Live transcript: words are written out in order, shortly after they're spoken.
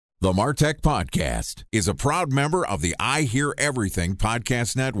The Martech Podcast is a proud member of the I Hear Everything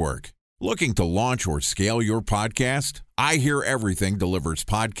Podcast Network. Looking to launch or scale your podcast? I Hear Everything delivers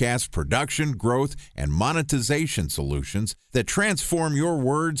podcast production, growth, and monetization solutions that transform your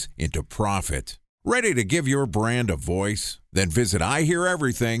words into profit. Ready to give your brand a voice? Then visit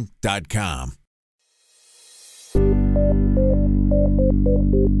iheareverything.com.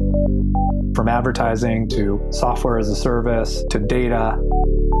 From advertising to software as a service to data.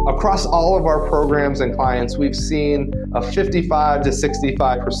 Across all of our programs and clients, we've seen a 55 to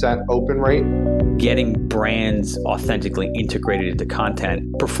 65% open rate. Getting brands authentically integrated into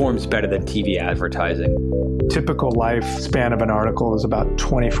content performs better than TV advertising. Typical lifespan of an article is about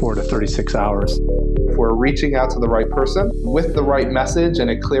 24 to 36 hours. If we're reaching out to the right person with the right message and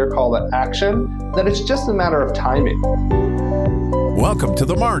a clear call to action, then it's just a matter of timing. Welcome to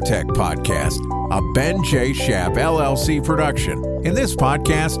the Martech Podcast, a Ben J. Schaap LLC production. In this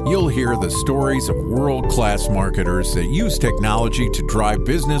podcast, you'll hear the stories of world-class marketers that use technology to drive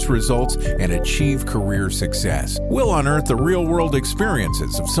business results and achieve career success. We'll unearth the real-world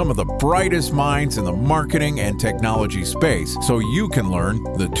experiences of some of the brightest minds in the marketing and technology space so you can learn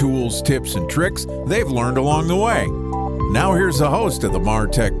the tools, tips, and tricks they've learned along the way. Now here's the host of the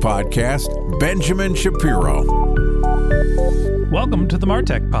Martech Podcast, Benjamin Shapiro. Welcome to the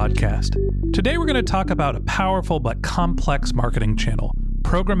Martech Podcast. Today we're going to talk about a powerful but complex marketing channel,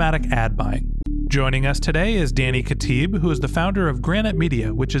 programmatic ad buying. Joining us today is Danny Khatib, who is the founder of Granite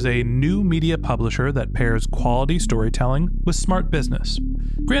Media, which is a new media publisher that pairs quality storytelling with smart business.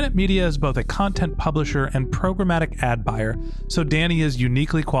 Granite Media is both a content publisher and programmatic ad buyer, so Danny is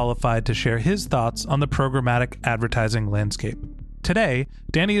uniquely qualified to share his thoughts on the programmatic advertising landscape. Today,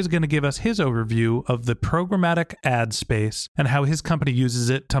 Danny is going to give us his overview of the programmatic ad space and how his company uses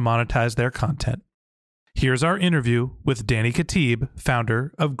it to monetize their content. Here's our interview with Danny Khatib,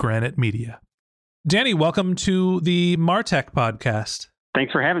 founder of Granite Media. Danny, welcome to the Martech Podcast.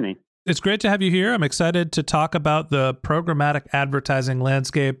 Thanks for having me. It's great to have you here. I'm excited to talk about the programmatic advertising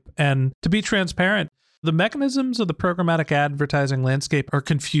landscape. And to be transparent, the mechanisms of the programmatic advertising landscape are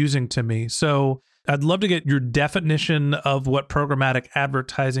confusing to me. So I'd love to get your definition of what programmatic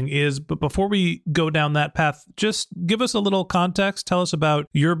advertising is. But before we go down that path, just give us a little context. Tell us about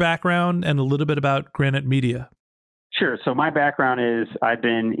your background and a little bit about Granite Media. Sure. So my background is I've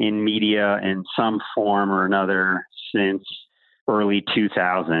been in media in some form or another since early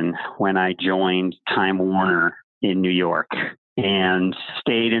 2000 when I joined Time Warner in New York and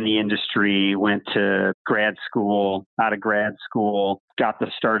stayed in the industry, went to grad school, out of grad school, got the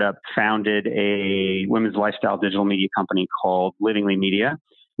startup, founded a women's lifestyle digital media company called Livingly Media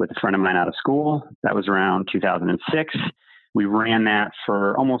with a friend of mine out of school. That was around 2006. We ran that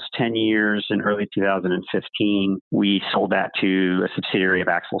for almost 10 years. In early 2015, we sold that to a subsidiary of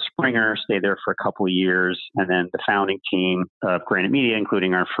Axel Springer, stayed there for a couple of years. And then the founding team of Granite Media,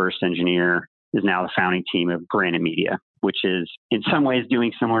 including our first engineer, is now the founding team of Granite Media, which is in some ways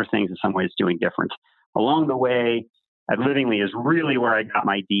doing similar things, in some ways doing different. Along the way, at Livingly is really where I got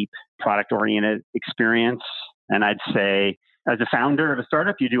my deep product-oriented experience. And I'd say as a founder of a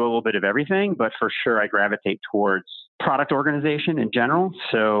startup, you do a little bit of everything, but for sure I gravitate towards product organization in general.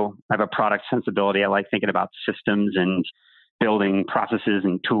 So I have a product sensibility. I like thinking about systems and building processes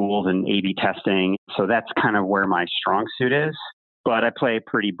and tools and A/B testing. So that's kind of where my strong suit is. But I play a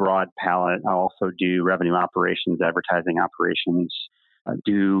pretty broad palette. I also do revenue operations, advertising operations,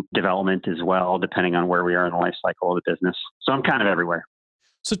 do development as well, depending on where we are in the life cycle of the business. So I'm kind of everywhere.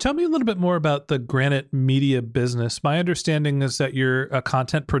 So tell me a little bit more about the Granite Media business. My understanding is that you're a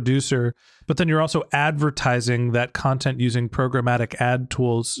content producer, but then you're also advertising that content using programmatic ad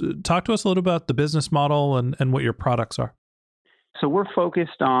tools. Talk to us a little about the business model and what your products are. So we're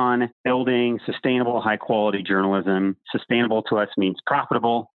focused on building sustainable, high-quality journalism. Sustainable to us means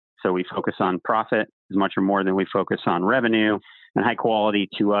profitable. So we focus on profit as much or more than we focus on revenue. And high quality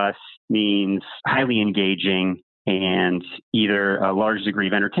to us means highly engaging and either a large degree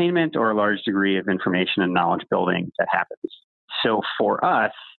of entertainment or a large degree of information and knowledge building that happens. So for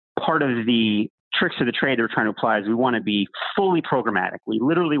us, part of the tricks of the trade that we're trying to apply is we want to be fully programmatic. We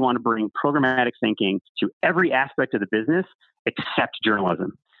literally want to bring programmatic thinking to every aspect of the business except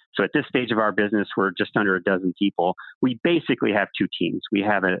journalism. So at this stage of our business, we're just under a dozen people. We basically have two teams. We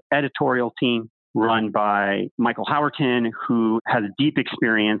have an editorial team run by Michael Howerton, who has deep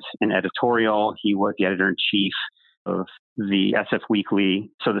experience in editorial. He was the editor-in-chief of the SF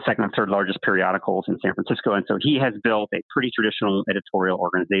Weekly, so the second and third largest periodicals in San Francisco. And so he has built a pretty traditional editorial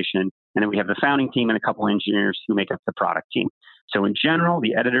organization. And then we have the founding team and a couple engineers who make up the product team. So in general,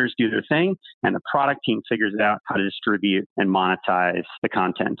 the editors do their thing and the product team figures out how to distribute and monetize the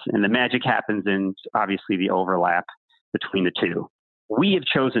content. And the magic happens in obviously the overlap between the two. We have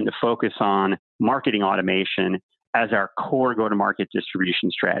chosen to focus on marketing automation as our core go-to-market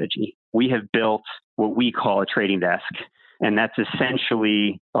distribution strategy. We have built what we call a trading desk, and that's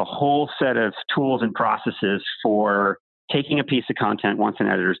essentially a whole set of tools and processes for taking a piece of content once an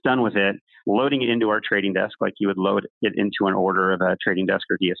editor's done with it, loading it into our trading desk like you would load it into an order of a trading desk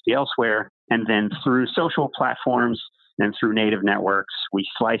or DSP elsewhere, and then through social platforms and through native networks, we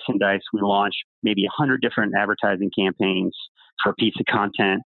slice and dice. We launch maybe 100 different advertising campaigns for a piece of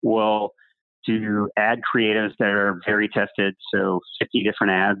content. We'll do ad creatives that are very tested, so 50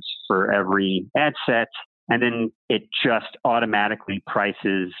 different ads for every ad set. And then it just automatically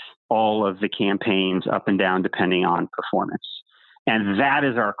prices all of the campaigns up and down depending on performance. And that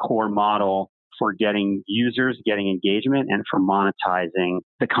is our core model for getting users, getting engagement, and for monetizing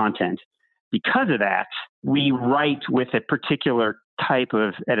the content. Because of that, we write with a particular type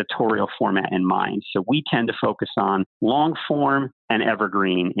of editorial format in mind. So we tend to focus on long form and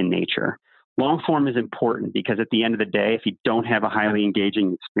evergreen in nature. Long form is important because at the end of the day, if you don't have a highly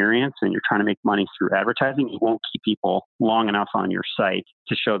engaging experience and you're trying to make money through advertising, you won't keep people long enough on your site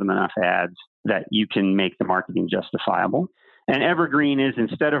to show them enough ads that you can make the marketing justifiable. And evergreen is,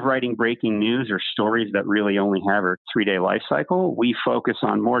 instead of writing breaking news or stories that really only have a 3-day life cycle, we focus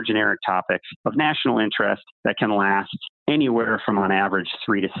on more generic topics of national interest that can last anywhere from on average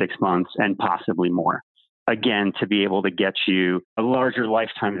 3 to 6 months and possibly more. Again, to be able to get you a larger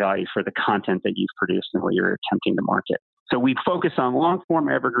lifetime value for the content that you've produced and what you're attempting to market. So we focus on long form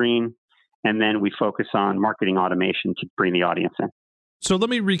evergreen, and then we focus on marketing automation to bring the audience in. So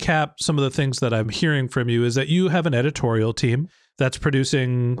let me recap some of the things that I'm hearing from you is that you have an editorial team that's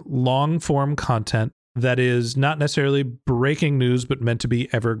producing long form content that is not necessarily breaking news, but meant to be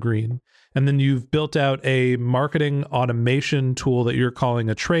evergreen. And then you've built out a marketing automation tool that you're calling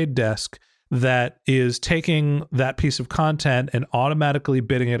a trade desk that is taking that piece of content and automatically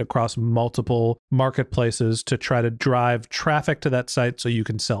bidding it across multiple marketplaces to try to drive traffic to that site so you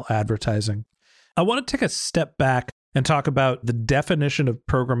can sell advertising. I want to take a step back and talk about the definition of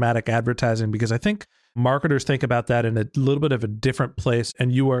programmatic advertising, because I think marketers think about that in a little bit of a different place,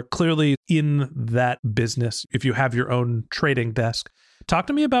 and you are clearly in that business if you have your own trading desk. Talk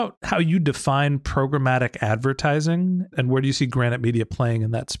to me about how you define programmatic advertising and where do you see Granite Media playing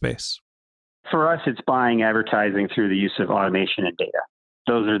in that space? For us, it's buying advertising through the use of automation and data.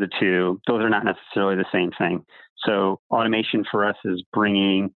 Those are the two. Those are not necessarily the same thing. So automation for us is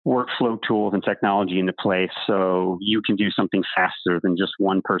bringing workflow tools and technology into place so you can do something faster than just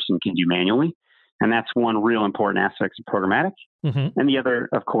one person can do manually. And that's one real important aspect of programmatic. Mm-hmm. And the other,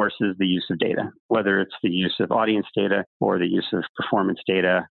 of course, is the use of data, whether it's the use of audience data or the use of performance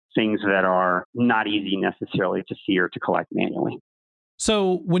data, things that are not easy necessarily to see or to collect manually.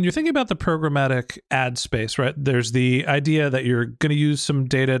 So when you're thinking about the programmatic ad space, right, there's the idea that you're going to use some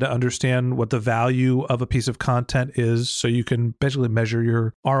data to understand what the value of a piece of content is so you can basically measure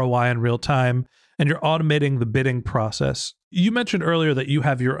your ROI in real time, and you're automating the bidding process. You mentioned earlier that you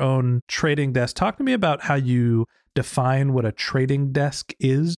have your own trading desk. Talk to me about how you define what a trading desk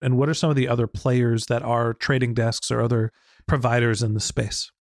is and what are some of the other players that are trading desks or other providers in the space.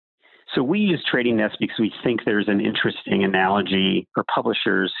 So we use trading desks because we think there's an interesting analogy for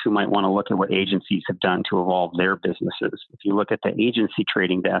publishers who might want to look at what agencies have done to evolve their businesses. If you look at the agency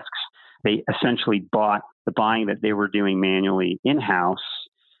trading desks, they essentially bought the buying that they were doing manually in-house,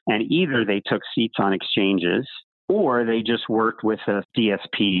 and either they took seats on exchanges or they just worked with a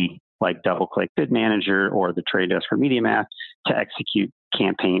DSP like DoubleClick Bid Manager or the Trade Desk or MediaMath to execute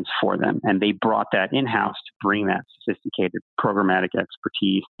campaigns for them. And they brought that in-house to bring that sophisticated programmatic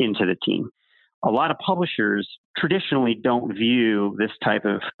expertise into the team. A lot of publishers traditionally don't view this type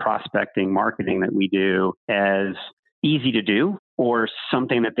of prospecting marketing that we do as easy to do or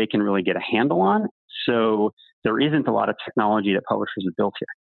something that they can really get a handle on. So there isn't a lot of technology that publishers have built here.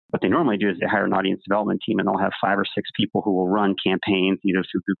 What they normally do is they hire an audience development team and they'll have 5 or 6 people who will run campaigns either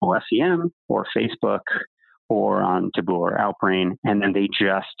through Google SEM or Facebook or on Taboola or Outbrain, and then they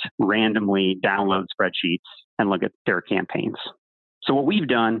just randomly download spreadsheets and look at their campaigns. So what we've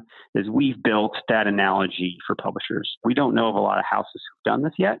done is we've built that analogy for publishers. We don't know of a lot of houses who've done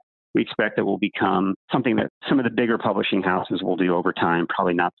this yet. We expect it will become something that some of the bigger publishing houses will do over time,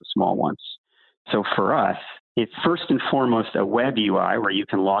 probably not the small ones. So for us, It's first and foremost a web UI where you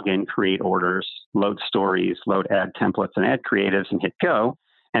can log in, create orders, load stories, load ad templates and ad creatives and hit go.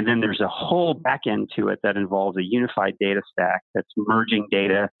 And then there's a whole backend to it that involves a unified data stack that's merging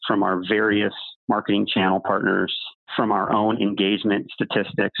data from our various marketing channel partners, from our own engagement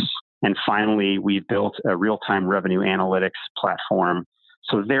statistics. And finally, we've built a real-time revenue analytics platform.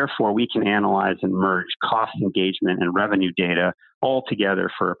 So therefore, we can analyze and merge cost, engagement, and revenue data all together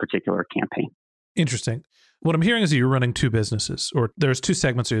for a particular campaign. Interesting. What I'm hearing is that you're running two businesses, or there's two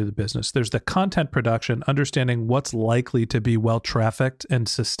segments of the business. There's the content production, understanding what's likely to be well-trafficked and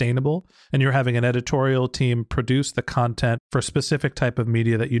sustainable, and you're having an editorial team produce the content for a specific type of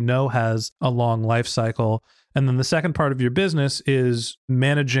media that you know has a long life cycle. And then the second part of your business is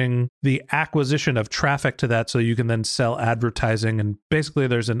managing the acquisition of traffic to that so you can then sell advertising. And basically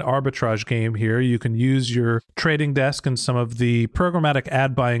there's an arbitrage game here. You can use your trading desk and some of the programmatic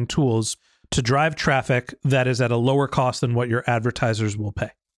ad buying tools to drive traffic that is at a lower cost than what your advertisers will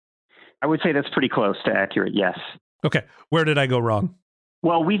pay. I would say that's pretty close to accurate, yes. Okay. Where did I go wrong?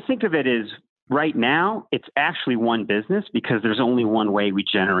 Well, we think of it as right now, it's actually one business because there's only one way we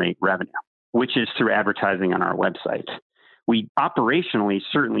generate revenue, which is through advertising on our website. We operationally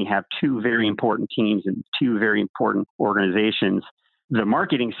certainly have two very important teams and two very important organizations. The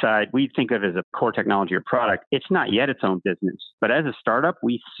marketing side, we think of as a core technology or product. It's not yet its own business. But as a startup,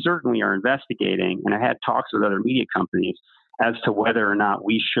 we certainly are investigating, and I had talks with other media companies as to whether or not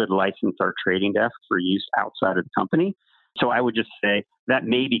we should license our trading desk for use outside of the company. So I would just say that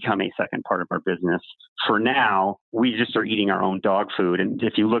may become a second part of our business. For now, we just are eating our own dog food. And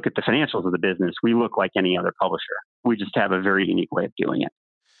if you look at the financials of the business, we look like any other publisher. We just have a very unique way of doing it.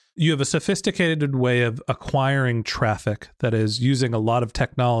 You have a sophisticated way of acquiring traffic that is using a lot of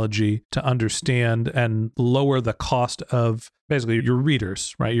technology to understand and lower the cost of basically your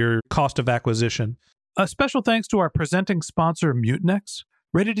readers, right? Your cost of acquisition. A special thanks to our presenting sponsor, Mutinex.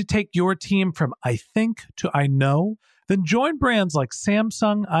 Ready to take your team from I think to I know? Then join brands like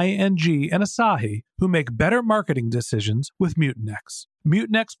Samsung, ING, and Asahi who make better marketing decisions with Mutinex.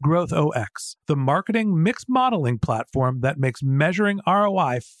 Mutinex Growth OX, the marketing mix modeling platform that makes measuring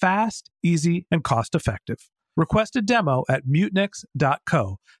ROI fast, easy, and cost-effective. Request a demo at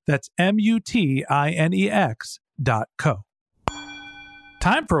mutinex.co. That's MUTINEX.co.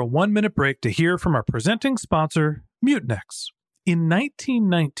 Time for a 1-minute break to hear from our presenting sponsor, Mutinex. In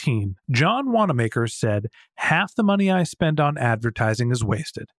 1919, John Wanamaker said, "Half the money I spend on advertising is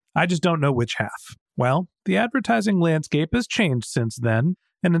wasted. I just don't know which half." Well, the advertising landscape has changed since then,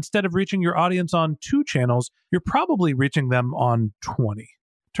 and instead of reaching your audience on 2 channels, you're probably reaching them on 20.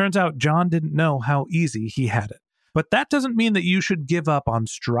 Turns out John didn't know how easy he had it. But that doesn't mean that you should give up on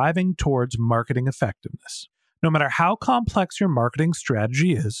striving towards marketing effectiveness. No matter how complex your marketing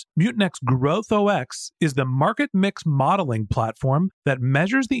strategy is, Mutinex Growth OX is the market mix modeling platform that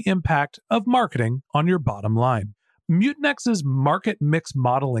measures the impact of marketing on your bottom line. Mutinex's market mix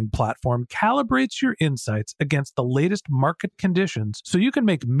modeling platform calibrates your insights against the latest market conditions so you can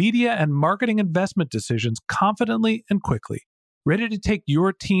make media and marketing investment decisions confidently and quickly. Ready to take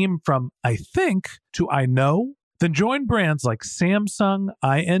your team from I think to I know? Then join brands like Samsung,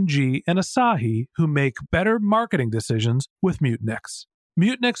 ING, and Asahi who make better marketing decisions with Mutinex.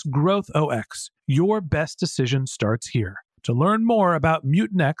 Mutinex Growth OX. Your best decision starts here. To learn more about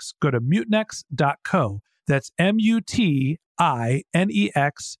Mutinex, go to mutinex.co. That's MUTINEX.co.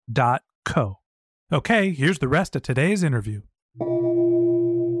 Okay, here's the rest of today's interview.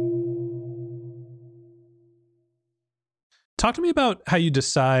 Talk to me about how you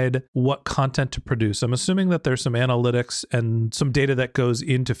decide what content to produce. I'm assuming that there's some analytics and some data that goes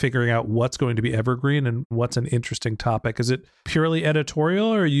into figuring out what's going to be evergreen and what's an interesting topic. Is it purely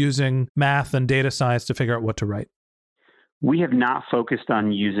editorial or using math and data science to figure out what to write? We have not focused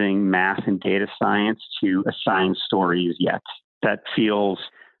on using math and data science to assign stories yet. That feels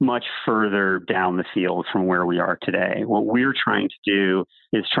much further down the field from where we are today. What we're trying to do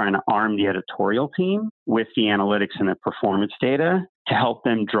is trying to arm the editorial team with the analytics and the performance data to help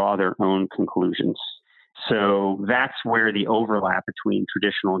them draw their own conclusions. So that's where the overlap between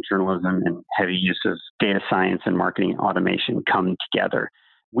traditional journalism and heavy use of data science and marketing automation come together.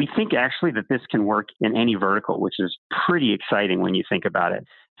 We think actually that this can work in any vertical, which is pretty exciting when you think about it.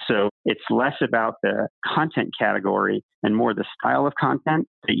 So it's less about the content category and more the style of content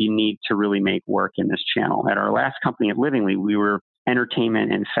that you need to really make work in this channel. At our last company at Livingly, we were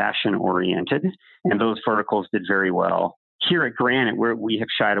entertainment and fashion oriented, and those verticals did very well. Here at Granite, where we have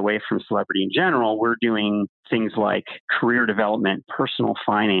shied away from celebrity in general, we're doing things like career development, personal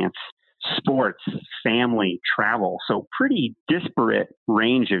finance. sports, family, travel. So pretty disparate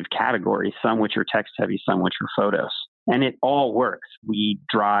range of categories, some which are text heavy, some which are photos. And it all works. We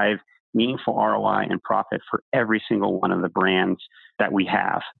drive meaningful ROI and profit for every single one of the brands that we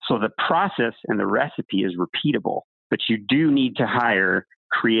have. So the process and the recipe is repeatable, but you do need to hire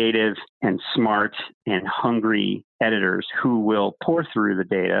creative and smart and hungry editors who will pour through the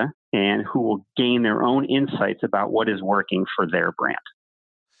data and who will gain their own insights about what is working for their brand.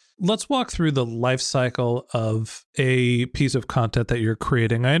 Let's walk through the life cycle of a piece of content that you're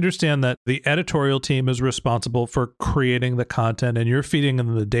creating. I understand that the editorial team is responsible for creating the content and you're feeding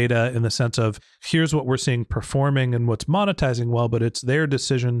them the data in the sense of here's what we're seeing performing and what's monetizing well, but it's their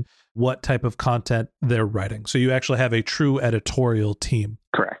decision what type of content they're writing. So you actually have a true editorial team.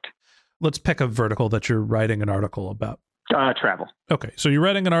 Correct. Let's pick a vertical that you're writing an article about. Travel. Okay. So you're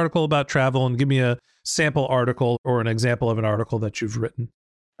writing an article about travel, and give me a sample article or an example of an article that you've written.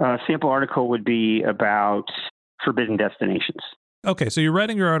 A sample article would be about forbidden destinations. Okay, so you're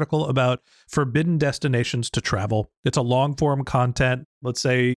writing your article about forbidden destinations to travel. It's a long form content. Let's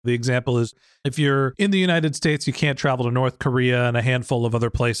say the example is if you're in the United States, you can't travel to North Korea and a handful of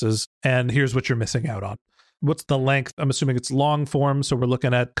other places, and here's what you're missing out on. What's the length? I'm assuming it's long form, so we're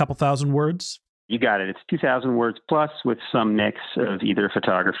looking at a couple thousand words? You got it. It's 2,000 words plus with some mix of either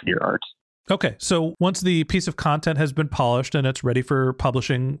photography or art. Okay, so once the piece of content has been polished and it's ready for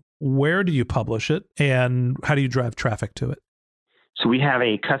publishing, where do you publish it and how do you drive traffic to it? So we have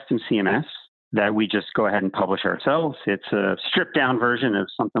a custom CMS that we just go ahead and publish ourselves. It's a stripped down version of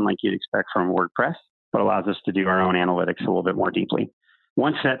something like you'd expect from WordPress, but allows us to do our own analytics a little bit more deeply.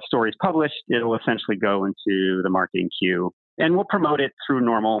 Once that story is published, it'll essentially go into the marketing queue, and we'll promote it through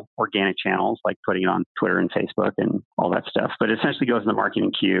normal organic channels like putting it on Twitter and Facebook and all that stuff. But it essentially goes in the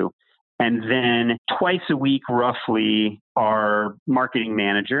marketing queue. And then twice a week, roughly, our marketing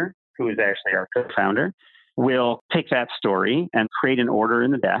manager, who is actually our co-founder, will take that story and create an order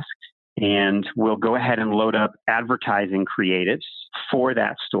in the desk. And we'll go ahead and load up advertising creatives for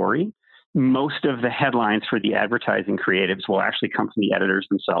that story. Most of the headlines for the advertising creatives will actually come from the editors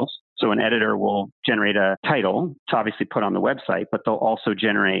themselves. So an editor will generate a title to obviously put on the website, but they'll also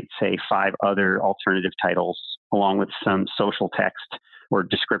generate, say, 5 other alternative titles along with some social text or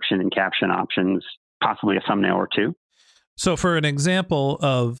description and caption options, possibly a thumbnail or two. So for an example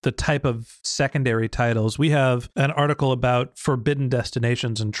of the type of secondary titles, we have an article about forbidden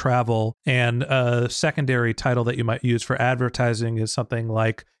destinations and travel, and a secondary title that you might use for advertising is something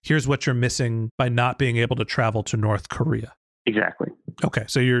like, here's what you're missing by not being able to travel to North Korea. Exactly. Okay,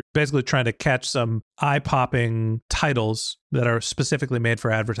 so you're basically trying to catch some eye-popping titles that are specifically made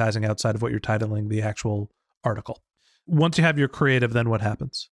for advertising outside of what you're titling the actual article. Once you have your creative, then what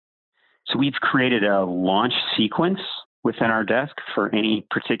happens? So we've created a launch sequence within our desk for any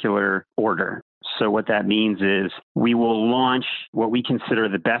particular order. So what that means is we will launch what we consider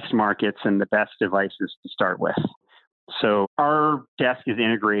the best markets and the best devices to start with. So our desk is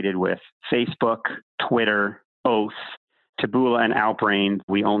integrated with Facebook, Twitter, Oath, Taboola, and Outbrain.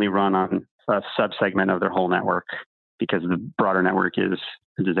 We only run on a subsegment of their whole network because the broader network is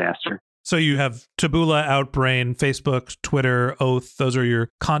a disaster. So you have Taboola, Outbrain, Facebook, Twitter, Oath. Those are your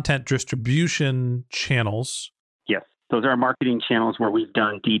content distribution channels. Yes. Those are our marketing channels where we've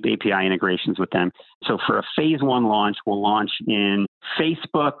done deep API integrations with them. So for a phase 1 launch, we'll launch in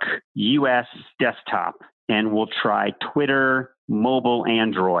Facebook, US desktop, and we'll try Twitter, mobile,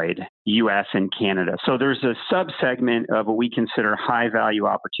 Android, US, and Canada. So there's a subsegment of what we consider high value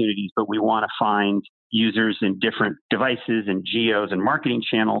opportunities, but we want to find users in different devices and geos and marketing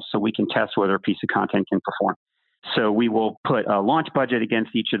channels so we can test whether a piece of content can perform. So we will put a launch budget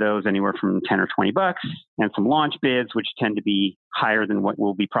against each of those, anywhere from $10 or $20, and some launch bids, which tend to be higher than what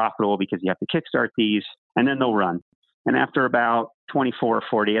will be profitable because you have to kickstart these, and then they'll run. And after about 24 or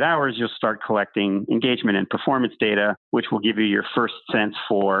 48 hours, you'll start collecting engagement and performance data, which will give you your first sense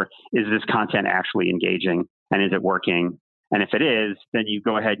for, is this content actually engaging and is it working? And if it is, then you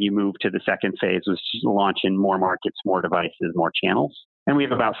go ahead and you move to the second phase, which is launch in more markets, more devices, more channels. And we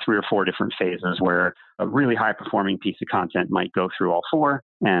have about 3 or 4 different phases where a really high performing piece of content might go through all 4,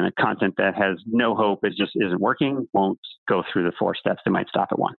 and a content that has no hope, it just isn't working, won't go through the 4 steps. It might stop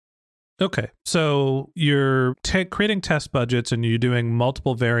at 1. Okay, so you're creating test budgets and you're doing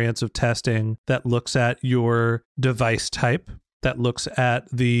multiple variants of testing that looks at your device type, that looks at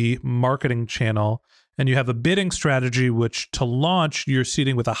the marketing channel, and you have a bidding strategy, which to launch, you're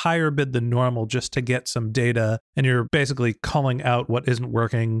seeding with a higher bid than normal just to get some data. And you're basically culling out what isn't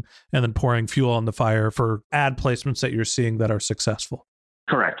working and then pouring fuel on the fire for ad placements that you're seeing that are successful.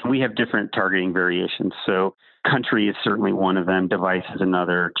 Correct. We have different targeting variations. So Country is certainly one of them. Device is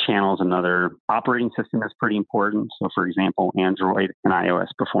another. Channel is another. Operating system is pretty important. So, for example, Android and iOS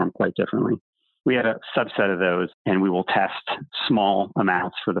perform quite differently. We had a subset of those, and we will test small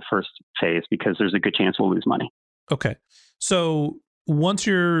amounts for the first phase because there's a good chance we'll lose money. Okay. So once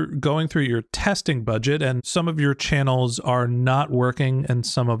you're going through your testing budget and some of your channels are not working and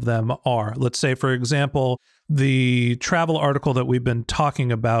some of them are, let's say, for example, the travel article that we've been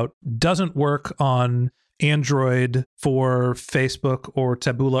talking about doesn't work on Android for Facebook or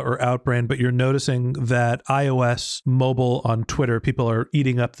Taboola or Outbrain, but you're noticing that iOS mobile on Twitter, people are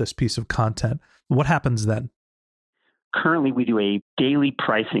eating up this piece of content. What happens then? Currently, we do a daily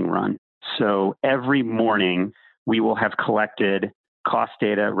pricing run. So every morning, we will have collected cost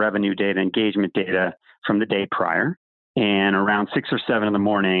data, revenue data, engagement data from the day prior. And around 6 or 7 in the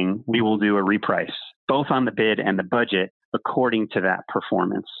morning, we will do a reprice, both on the bid and the budget, according to that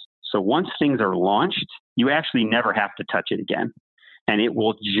performance. So once things are launched, you actually never have to touch it again. And it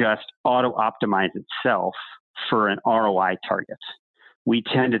will just auto-optimize itself for an ROI target. We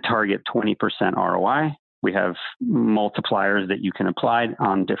tend to target 20% ROI. We have multipliers that you can apply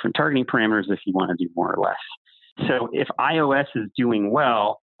on different targeting parameters if you want to do more or less. So if iOS is doing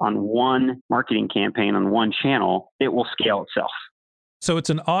well on one marketing campaign on one channel, it will scale itself. So it's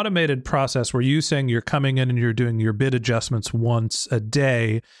an automated process where you're saying you're coming in and you're doing your bid adjustments once a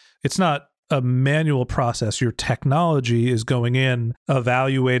day. It's not a manual process. Your technology is going in,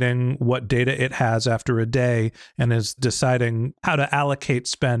 evaluating what data it has after a day, and is deciding how to allocate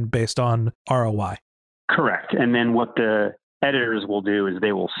spend based on ROI. Correct. And then what the editors will do is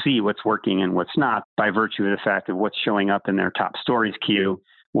they will see what's working and what's not by virtue of the fact of what's showing up in their top stories queue.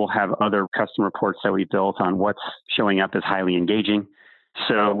 We'll have other custom reports that we built on what's showing up as highly engaging.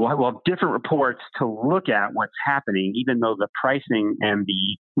 So we'll have different reports to look at what's happening. Even though the pricing and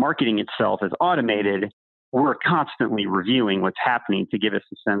the marketing itself is automated, we're constantly reviewing what's happening to give us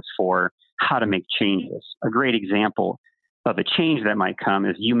a sense for how to make changes. A great example of a change that might come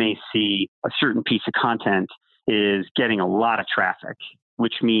is you may see a certain piece of content is getting a lot of traffic,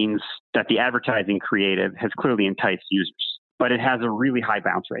 which means that the advertising creative has clearly enticed users, but it has a really high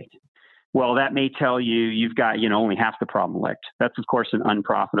bounce rate. Well, that may tell you you've got, only half the problem licked. That's, of course, an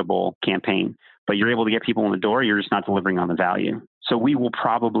unprofitable campaign, but you're able to get people in the door. You're just not delivering on the value. So we will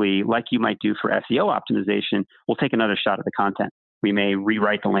probably, like you might do for SEO optimization, we'll take another shot at the content. We may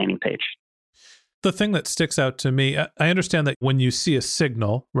rewrite the landing page. The thing that sticks out to me, I understand that when you see a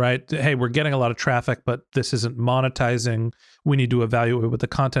signal, right? Hey, we're getting a lot of traffic, but this isn't monetizing. We need to evaluate what the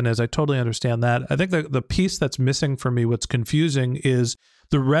content is. I totally understand that. I think the piece that's missing for me, what's confusing, is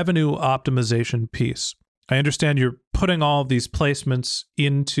the revenue optimization piece. I understand you're putting all of these placements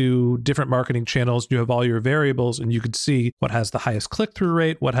into different marketing channels. You have all your variables, and you could see what has the highest click-through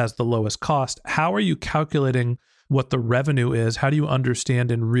rate, what has the lowest cost. How are you calculating what the revenue is? How do you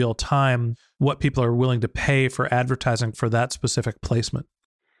understand in real time what people are willing to pay for advertising for that specific placement?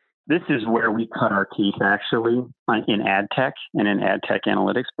 This is where we cut our teeth, actually, in ad tech and in ad tech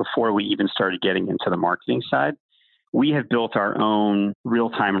analytics before we even started getting into the marketing side. We have built our own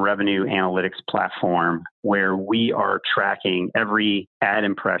real-time revenue analytics platform where we are tracking every ad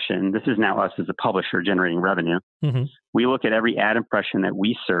impression. This is now us as a publisher generating revenue. Mm-hmm. We look at every ad impression that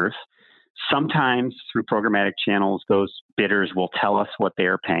we serve. Sometimes through programmatic channels, those bidders will tell us what they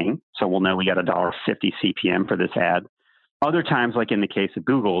are paying. So we'll know we got $1.50 CPM for this ad. Other times, like in the case of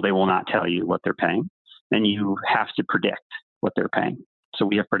Google, they will not tell you what they're paying. And you have to predict what they're paying. So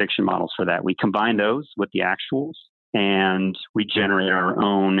we have prediction models for that. We combine those with the actuals, and we generate our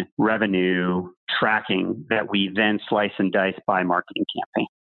own revenue tracking that we then slice and dice by marketing campaign.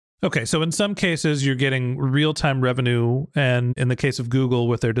 Okay, so in some cases, you're getting real-time revenue, and in the case of Google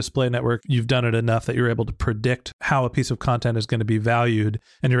with their display network, you've done it enough that you're able to predict how a piece of content is going to be valued,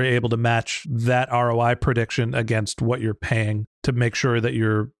 and you're able to match that ROI prediction against what you're paying to make sure that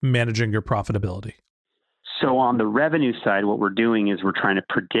you're managing your profitability. So on the revenue side, what we're doing is we're trying to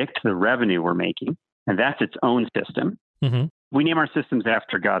predict the revenue we're making, and that's its own system. Mm-hmm. We name our systems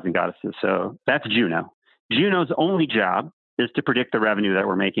after gods and goddesses, so that's Juno. Juno's only job is to predict the revenue that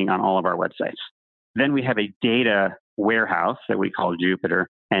we're making on all of our websites. Then we have a data warehouse that we call Jupyter,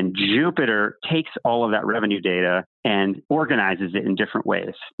 and Jupyter takes all of that revenue data and organizes it in different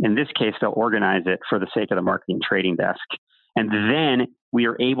ways. In this case, they'll organize it for the sake of the marketing trading desk. And then we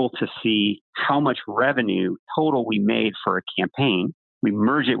are able to see how much revenue total we made for a campaign. We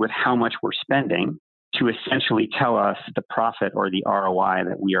merge it with how much we're spending to essentially tell us the profit or the ROI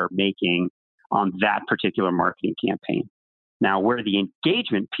that we are making on that particular marketing campaign. Now, where the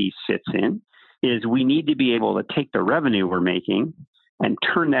engagement piece fits in is we need to be able to take the revenue we're making and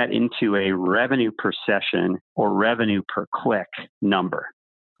turn that into a revenue per session or revenue per click number.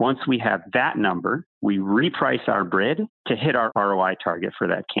 Once we have that number, we reprice our bid to hit our ROI target for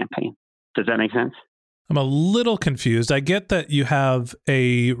that campaign. Does that make sense? I'm a little confused. I get that you have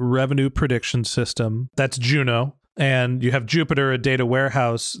a revenue prediction system that's Juno, and you have Jupyter, a data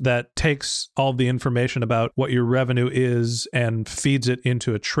warehouse that takes all the information about what your revenue is and feeds it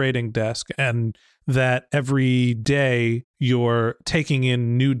into a trading desk, and that every day you're taking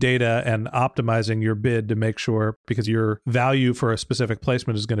in new data and optimizing your bid to make sure, because your value for a specific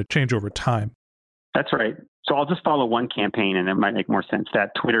placement is going to change over time. That's right. So I'll just follow one campaign and it might make more sense. That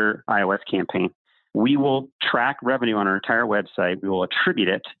Twitter iOS campaign. We will track revenue on our entire website. We will attribute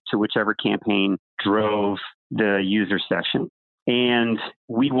it to whichever campaign drove the user session. And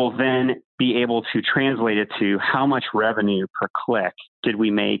we will then be able to translate it to how much revenue per click did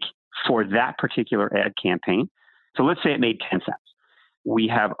we make for that particular ad campaign. So let's say it made 10 cents. We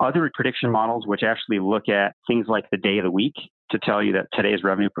have other prediction models which actually look at things like the day of the week to tell you that today's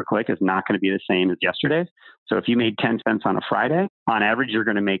revenue per click is not going to be the same as yesterday's. So if you made 10 cents on a Friday, on average, you're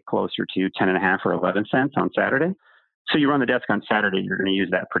going to make closer to 10.5 or 11 cents on Saturday. So you run the desk on Saturday, you're going to use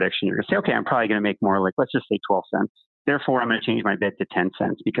that prediction. You're going to say, okay, I'm probably going to make more, like, let's just say 12 cents. Therefore, I'm going to change my bid to 10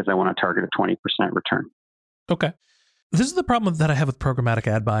 cents because I want to target a 20% return. Okay. This is the problem that I have with programmatic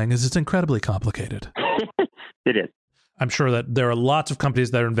ad buying is it's incredibly complicated. It is. I'm sure that there are lots of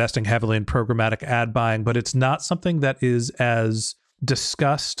companies that are investing heavily in programmatic ad buying, but it's not something that is as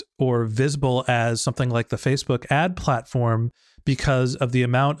discussed or visible as something like the Facebook ad platform because of the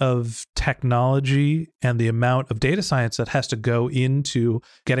amount of technology and the amount of data science that has to go into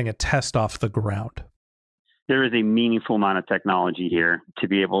getting a test off the ground. There is a meaningful amount of technology here to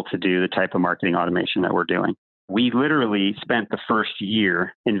be able to do the type of marketing automation that we're doing. We literally spent the first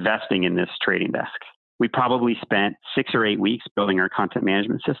year investing in this trading desk. We probably spent 6 or 8 weeks building our content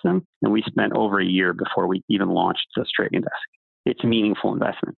management system, and we spent over a year before we even launched this trading desk. It's a meaningful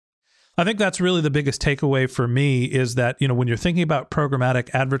investment. I think that's really the biggest takeaway for me is that, when you're thinking about programmatic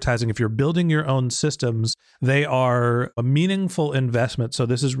advertising, if you're building your own systems, they are a meaningful investment. So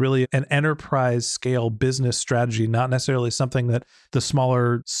this is really an enterprise scale business strategy, not necessarily something that the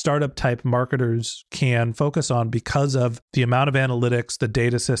smaller startup type marketers can focus on because of the amount of analytics, the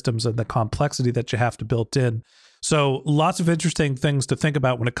data systems, and the complexity that you have to build in. So lots of interesting things to think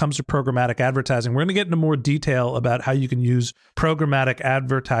about when it comes to programmatic advertising. We're going to get into more detail about how you can use programmatic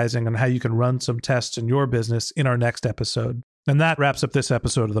advertising and how you can run some tests in your business in our next episode. And that wraps up this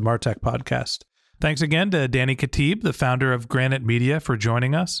episode of the Martech Podcast. Thanks again to Danny Khatib, the founder of Granite Media, for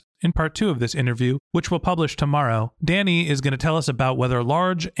joining us. In part 2 of this interview, which we'll publish tomorrow, Danny is going to tell us about whether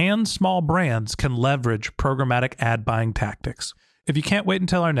large and small brands can leverage programmatic ad buying tactics. If you can't wait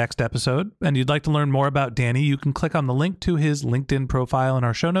until our next episode and you'd like to learn more about Danny, you can click on the link to his LinkedIn profile in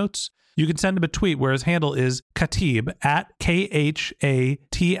our show notes. You can send him a tweet where his handle is Khatib at KHATIBDA,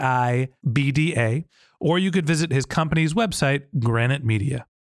 or you could visit his company's website, Granite Media.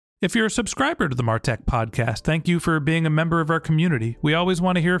 If you're a subscriber to the Martech Podcast, thank you for being a member of our community. We always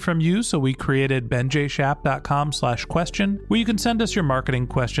want to hear from you, so we created benjshap.com/question, where you can send us your marketing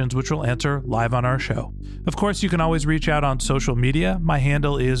questions, which we'll answer live on our show. Of course, you can always reach out on social media. My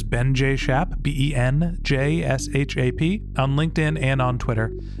handle is benjshap, BENJSHAP, on LinkedIn and on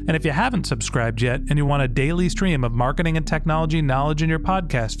Twitter. And if you haven't subscribed yet and you want a daily stream of marketing and technology knowledge in your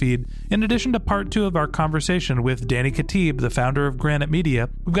podcast feed, in addition to part 2 of our conversation with Danny Khatib, the founder of Granite Media,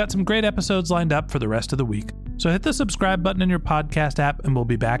 we've got some great episodes lined up for the rest of the week. So hit the subscribe button in your podcast app and we'll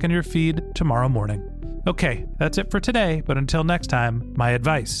be back in your feed tomorrow morning. Okay, that's it for today, but until next time, my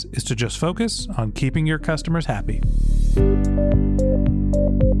advice is to just focus on keeping your customers happy.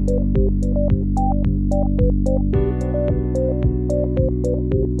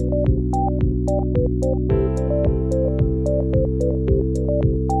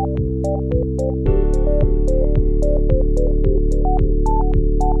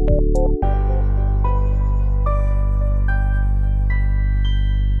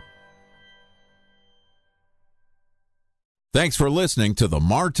 Thanks for listening to the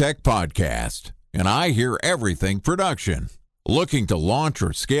Martech Podcast, an I Hear Everything production. Looking to launch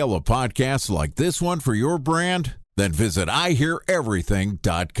or scale a podcast like this one for your brand? Then visit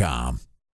iheareverything.com.